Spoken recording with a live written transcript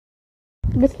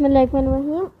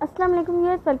बिस्मिल्लाहिर्रहमानिर्रहीम। अस्सलाम वालेकुम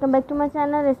viewers, welcome back to my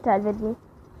channel style with me.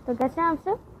 तो कैसे हैं आप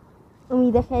सब?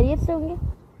 उम्मीद है खैरियत से होंगे।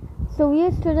 So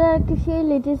viewers, today I to share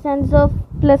latest trends of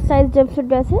plus size jumpsuit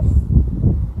dresses.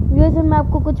 Viewers, इनमें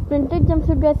आपको कुछ प्रिंटेड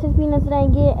जंपसूट ड्रेसेस भी नजर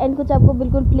आएंगे एंड कुछ आपको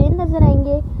बिल्कुल प्लेन नजर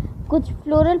आएंगे, कुछ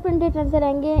फ्लोरल प्रिंटेड नजर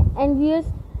आएंगे and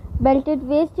viewers belted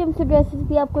waste jumpsuit dresses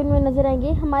भी आपको इनमें नजर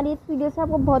आएंगे। हमारी इस वीडियो से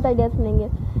आपको बहुत आइडियाज़ मिलेंगे।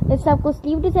 इससे आपको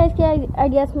स्लीव डिज़ाइन के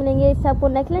आइडियाज़ मिलेंगे, इससे आपको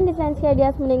नेकलाइन डिज़ाइन के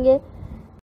आइडियाज़ मिलेंगे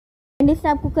एंड इससे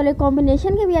आपको कलर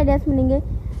कॉम्बिनेशन के भी आइडियाज़ मिलेंगे।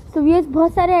 सो व्यूअर्स,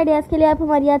 बहुत सारे आइडियाज़ के लिए आप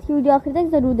हमारी आज की वीडियो आखिर तक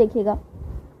ज़रूर देखिएगा।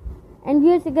 एंड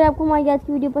व्यूअर्स, अगर आपको हमारी आज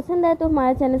की वीडियो पसंद आए तो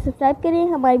हमारा चैनल सब्सक्राइब करें,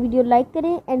 हमारी वीडियो लाइक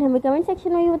करें एंड हमें कमेंट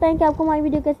सेक्शन में भी बताएं कि आपको हमारी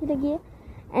वीडियो कैसी लगी है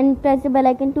and press the bell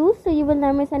icon to so you will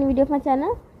never miss any video of my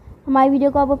channel. हमारी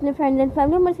वीडियो को आप अपने फ्रेंड्स एंड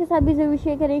फैमिली मेम्बर्स के साथ भी ज़रूर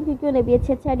शेयर करें क्योंकि उन्हें भी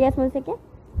अच्छे आइडियाज़ मिल सकें।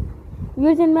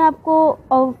 व्यूअर्स, इनमें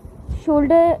आपको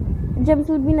शोल्डर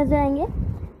जंपसूट भी नज़र आएंगे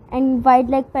and wide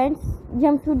leg pants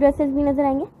jumpsuit dresses भी नज़र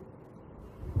आएंगे।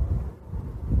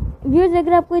 व्यूअर्स,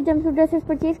 अगर आपको ये जंपसूट ड्रेसेस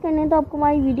परचेज करने हैं तो आपको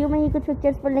हमारी वीडियो में ही कुछ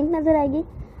पिक्चर्स पर लिंक नज़र आएगी,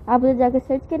 आप उधर जाकर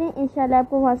सर्च करें, इंशाल्लाह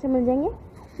आपको वहाँ से मिल जाएंगे।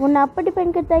 वो नाप पर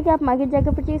डिपेंड करता है कि आप मार्केट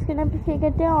जाकर परचेज़ करना प्रेफर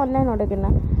करते हैं ऑनलाइन ऑर्डर करना।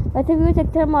 वैसे व्यूअर्स,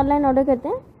 अक्सर हम ऑनलाइन ऑर्डर करते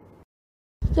हैं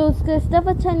तो उसका स्टफ़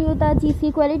अच्छा नहीं होता, चीज़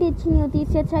की क्वालिटी अच्छी नहीं होती।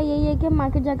 इससे अच्छा यही है कि हम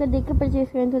मार्केट जाकर देख कर परचेज़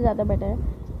करें तो ज़्यादा बेटर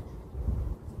है।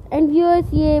 एंड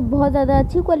व्यूअर्स, ये बहुत ज़्यादा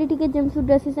अच्छी क्वालिटी के जंपसूट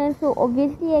ड्रेसेस हैं, सो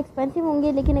ऑब्वियसली ये एक्सपेंसिव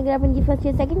होंगे, लेकिन अगर आप इनकी फर्स्ट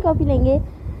या सेकंड कॉपी लेंगे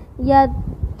या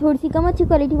थोड़ी सी कम अच्छी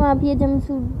क्वालिटी में आप ये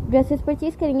जंपसूट ड्रेसेस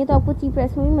परचेज़ करेंगे तो आपको चीप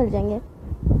प्राइस में भी मिल जाएंगे।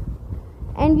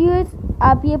 एंड व्यूअर्स,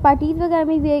 आप ये पार्टीज़ वगैरह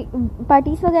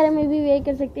में भी वेयर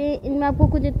कर सकते हैं। इनमें आपको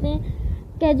कुछ इतने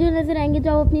कैजुअल नज़र आएंगे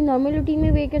जो आप अपनी नॉर्मल रूटीन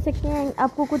में वेयर कर सकते हैं,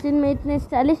 आपको कुछ इनमें इतने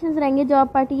स्टाइलिश नज़र आएंगे जो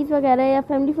आप पार्टीज़ वगैरह या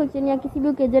फैमिली फंक्शन या किसी भी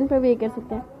ओकेजन पर वेयर कर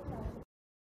सकते हैं।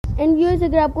 एंड व्यूअर्स,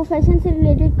 अगर आपको फैशन से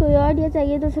रिलेटेड कोई आइडिया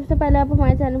चाहिए तो सबसे पहले आप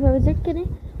हमारे चैनल पर विजिट करें,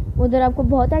 उधर आपको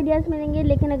बहुत आइडियाज़ मिलेंगे।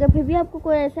 लेकिन अगर फिर भी आपको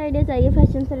कोई ऐसा आइडिया चाहिए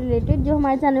फैशन से रिलेटेड जो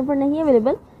हमारे चैनल पर नहीं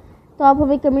अवेलेबल, तो आप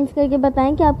हमें कमेंट्स करके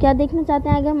बताएं कि आप क्या देखना चाहते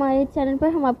हैं। अगर हमारे चैनल पर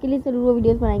हम आपके लिए ज़रूर वो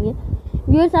वीडियोज़ बनाएंगे।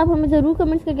 व्यूअर्स, आप हमें ज़रूर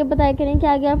कमेंट्स करके बताया करें कि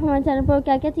आगे आप हमारे चैनल पर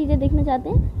क्या क्या चीज़ें देखना चाहते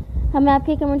हैं, हमें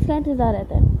आपके कमेंट्स का इंतज़ार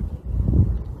रहता है।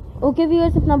 ओके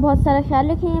व्यूअर्स, अपना बहुत सारा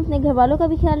ख्याल रखें, अपने घर वालों का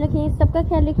भी ख्याल रखें, सबका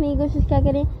ख्याल रखने की कोशिश क्या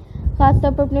करें,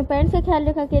 खासतौर पर अपने पेरेंट्स का ख्याल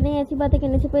रखा करें। ऐसी बातें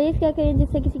करने से परहेज़ क्या करें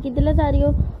जिससे किसी की दिल आज़ारी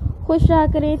हो, खुश रहा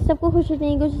करें, सबको खुश रखने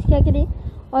की कोशिश क्या करें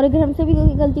और अगर हमसे भी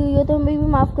कोई गलती हुई हो तो हमें भी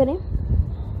माफ़ करें।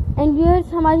 एंड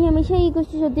व्यूअर्स, हमारी हमेशा यही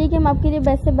कोशिश होती है कि हम आपके लिए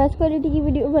बेस्ट से बेस्ट क्वालिटी की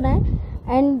वीडियो बनाएं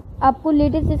एंड आपको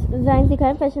लेटेस्ट डिज़ाइन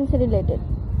दिखाएं फैशन से रिलेटेड।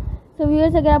 सो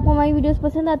व्यूअर्स, अगर आपको हमारी वीडियोस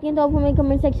पसंद आती हैं तो आप हमें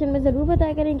कमेंट सेक्शन में ज़रूर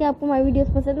बताया करें कि आपको हमारी वीडियोस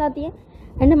पसंद आती हैं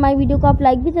एंड हमारी वीडियो को आप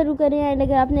लाइक भी ज़रूर करें। एंड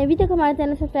अगर आपने अभी तक हमारे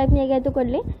चैनल सब्सक्राइब नहीं किया तो कर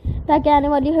लें ताकि आने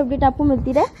वाली अपडेट आपको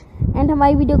मिलती रहे। एंड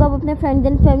हमारी वीडियो को आप अपने फ्रेंड्स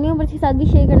एंड फैमिली मेम्बर्स के साथ भी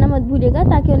शेयर करना मत भूलिएगा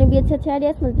ताकि उन्हें भी अच्छे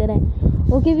आइडियाज़ मिलते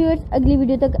रहें। ओके व्यूअर्स, अगली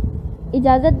वीडियो तक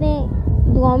इजाज़त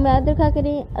दें, दुआओं में याद रखा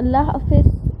करें। अल्लाह हाफिज़,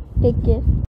 टेक केयर।